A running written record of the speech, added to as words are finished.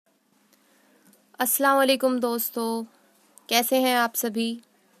अस्सलाम वालेकुम दोस्तों, कैसे हैं आप सभी।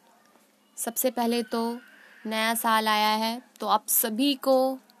 सबसे पहले तो नया साल आया है तो आप सभी को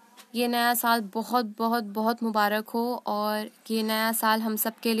ये नया साल बहुत बहुत बहुत मुबारक हो और ये नया साल हम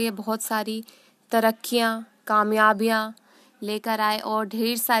सब के लिए बहुत सारी तरक्कियाँ, कामयाबियाँ लेकर आए और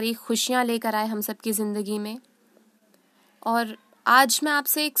ढेर सारी खुशियाँ लेकर आए हम सब की ज़िंदगी में। और आज मैं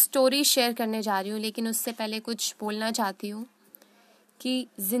आपसे एक स्टोरी शेयर करने जा रही हूँ, लेकिन उससे पहले कुछ बोलना चाहती हूँ कि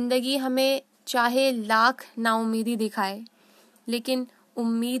ज़िंदगी हमें चाहे लाख नाउम्मीदी दिखाए, लेकिन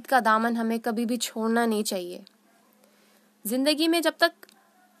उम्मीद का दामन हमें कभी भी छोड़ना नहीं चाहिए। ज़िंदगी में जब तक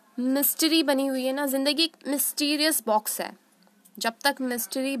मिस्ट्री बनी हुई है ना, ज़िंदगी एक मिस्टीरियस बॉक्स है। जब तक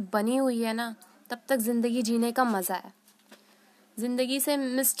मिस्ट्री बनी हुई है ना, तब तक ज़िंदगी जीने का मज़ा है। ज़िंदगी से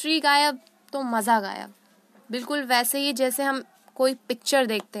मिस्ट्री गायब तो मज़ा गायब। बिल्कुल वैसे ही जैसे हम कोई पिक्चर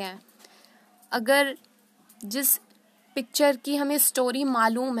देखते हैं, अगर जिस पिक्चर की हमें स्टोरी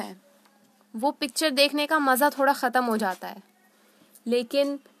मालूम है, वो पिक्चर देखने का मज़ा थोड़ा ख़त्म हो जाता है।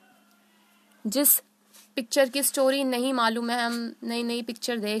 लेकिन जिस पिक्चर की स्टोरी नहीं मालूम है, हम नई नई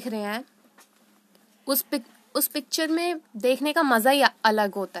पिक्चर देख रहे हैं, उस पिक्चर में देखने का मज़ा ही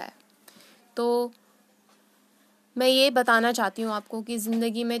अलग होता है। तो मैं ये बताना चाहती हूँ आपको कि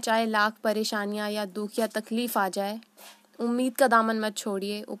ज़िंदगी में चाहे लाख परेशानियाँ या दुख या तकलीफ़ आ जाए, उम्मीद का दामन मत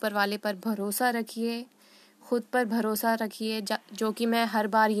छोड़िए। ऊपर वाले पर भरोसा रखिए, खुद पर भरोसा रखिए, जो कि मैं हर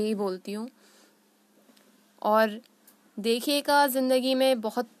बार यही बोलती हूँ। और देखिएगा ज़िंदगी में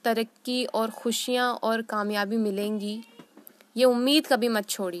बहुत तरक्की और खुशियाँ और कामयाबी मिलेंगी, ये उम्मीद कभी मत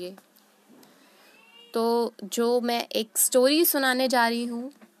छोड़िए। तो जो मैं एक स्टोरी सुनाने जा रही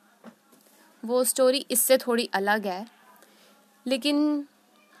हूँ, वो स्टोरी इससे थोड़ी अलग है, लेकिन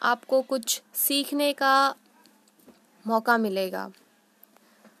आपको कुछ सीखने का मौका मिलेगा।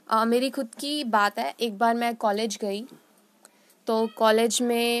 मेरी खुद की बात है। एक बार मैं कॉलेज गई, तो कॉलेज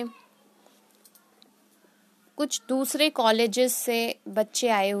में कुछ दूसरे कॉलेजेस से बच्चे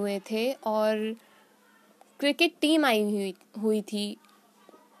आए हुए थे और क्रिकेट टीम आई हुई थी।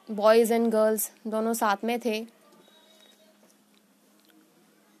 बॉयज़ एंड गर्ल्स दोनों साथ में थे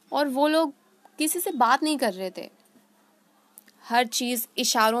और वो लोग किसी से बात नहीं कर रहे थे। हर चीज़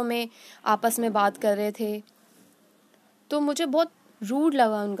इशारों में आपस में बात कर रहे थे। तो मुझे बहुत रूड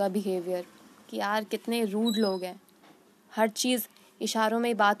लगा उनका बिहेवियर कि यार कितने रूड लोग हैं, हर चीज़ इशारों में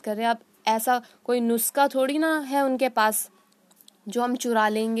ही बात कर रहे हैं। अब ऐसा कोई नुस्खा थोड़ी ना है उनके पास जो हम चुरा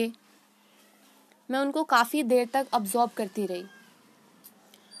लेंगे। मैं उनको काफ़ी देर तक ऑब्जर्व करती रही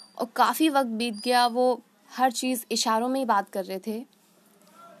और काफ़ी वक्त बीत गया, वो हर चीज़ इशारों में ही बात कर रहे थे।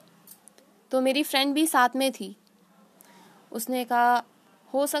 तो मेरी फ्रेंड भी साथ में थी। उसने कहा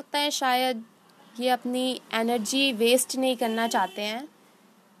हो सकता है शायद ये अपनी एनर्जी वेस्ट नहीं करना चाहते हैं,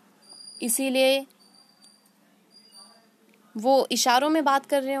 इसीलिए वो इशारों में बात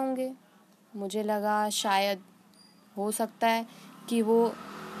कर रहे होंगे। मुझे लगा शायद हो सकता है कि वो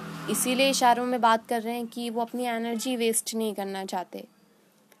इसीलिए इशारों में बात कर रहे हैं कि वो अपनी एनर्जी वेस्ट नहीं करना चाहते।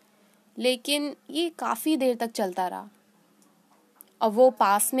 लेकिन ये काफ़ी देर तक चलता रहा और वो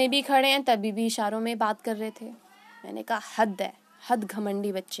पास में भी खड़े हैं, तभी भी इशारों में बात कर रहे थे। मैंने कहा हद है, हद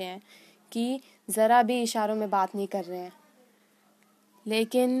घमंडी बच्चे हैं कि ज़रा भी इशारों में बात नहीं कर रहे हैं।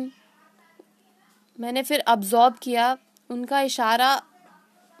 लेकिन मैंने फिर ऑब्जर्व किया, उनका इशारा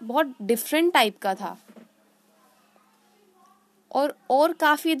बहुत डिफरेंट टाइप का था और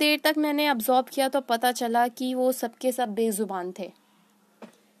काफ़ी देर तक मैंने ऑब्जर्व किया तो पता चला कि वो सबके सब बेजुबान थे,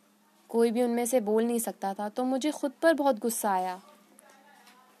 कोई भी उनमें से बोल नहीं सकता था। तो मुझे खुद पर बहुत गुस्सा आया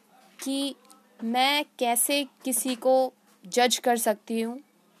कि मैं कैसे किसी को जज कर सकती हूँ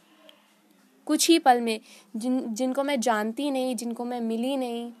कुछ ही पल में, जिनको मैं जानती नहीं, जिनको मैं मिली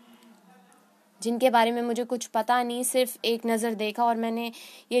नहीं, जिनके बारे में मुझे कुछ पता नहीं। सिर्फ एक नज़र देखा और मैंने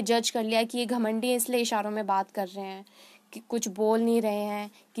ये जज कर लिया कि ये घमंडी है, इसलिए इशारों में बात कर रहे हैं, कि कुछ बोल नहीं रहे हैं,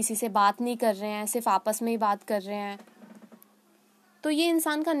 किसी से बात नहीं कर रहे हैं, सिर्फ आपस में ही बात कर रहे हैं। तो ये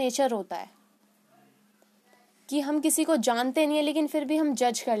इंसान का नेचर होता है कि हम किसी को जानते नहीं है, लेकिन फिर भी हम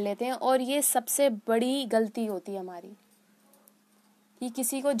जज कर लेते हैं। और ये सबसे बड़ी गलती होती है हमारी, कि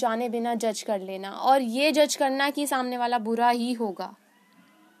किसी को जाने बिना जज कर लेना, और ये जज करना कि सामने वाला बुरा ही होगा।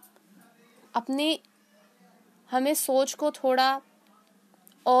 हमें सोच को थोड़ा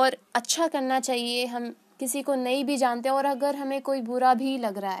और अच्छा करना चाहिए। हम किसी को नहीं भी जानते और अगर हमें कोई बुरा भी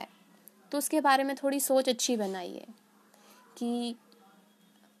लग रहा है तो उसके बारे में थोड़ी सोच अच्छी बनाइए कि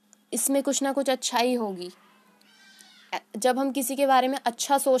इसमें कुछ ना कुछ अच्छाई होगी। जब हम किसी के बारे में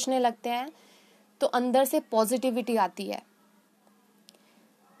अच्छा सोचने लगते हैं तो अंदर से पॉजिटिविटी आती है।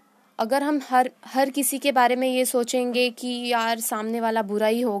 अगर हम हर किसी के बारे में ये सोचेंगे कि यार सामने वाला बुरा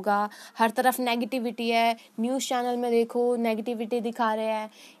ही होगा, हर तरफ नेगेटिविटी है, न्यूज़ चैनल में देखो नेगेटिविटी दिखा रहे हैं,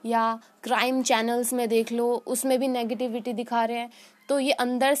 या क्राइम चैनल्स में देख लो उसमें भी नेगेटिविटी दिखा रहे हैं, तो ये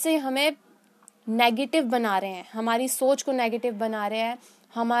अंदर से हमें नेगेटिव बना रहे हैं, हमारी सोच को नेगेटिव बना रहे हैं,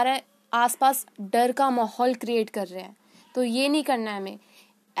 हमारे आसपास डर का माहौल क्रिएट कर रहे हैं। तो ये नहीं करना है हमें।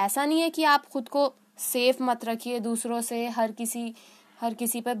 ऐसा नहीं है कि आप खुद को सेफ मत रखिए दूसरों से, हर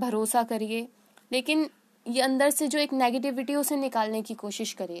किसी पर भरोसा करिए, लेकिन ये अंदर से जो एक नेगेटिविटी उसे निकालने की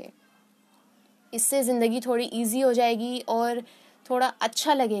कोशिश करिए। इससे ज़िंदगी थोड़ी इजी हो जाएगी और थोड़ा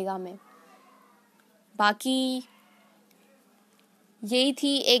अच्छा लगेगा हमें। बाकी यही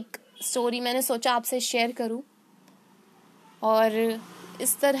थी एक स्टोरी, मैंने सोचा आपसे शेयर करूं, और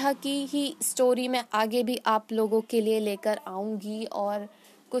इस तरह की ही स्टोरी मैं आगे भी आप लोगों के लिए लेकर आऊँगी और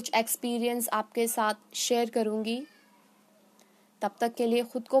कुछ एक्सपीरियंस आपके साथ शेयर करूँगी। तब तक के लिए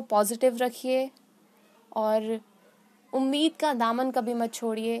खुद को पॉजिटिव रखिए और उम्मीद का दामन कभी मत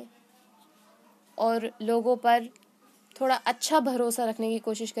छोड़िए, और लोगों पर थोड़ा अच्छा भरोसा रखने की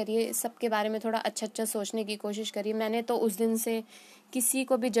कोशिश करिए, सबके बारे में थोड़ा अच्छा सोचने की कोशिश करिए। मैंने तो उस दिन से किसी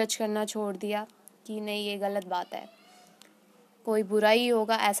को भी जज करना छोड़ दिया कि नहीं ये गलत बात है, कोई बुरा ही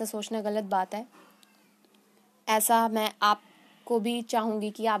होगा, ऐसा सोचना गलत बात है। ऐसा मैं आपको भी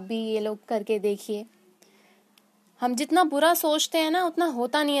चाहूँगी कि आप भी ये लोग करके देखिए। हम जितना बुरा सोचते हैं ना उतना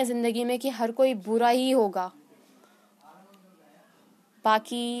होता नहीं है ज़िंदगी में कि हर कोई बुरा ही होगा।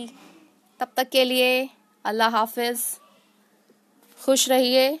 बाकी तब तक के लिए अल्लाह हाफिज़, खुश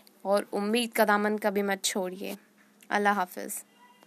रहिए और उम्मीद का दामन कभी मत छोड़िए। अल्लाह हाफिज़।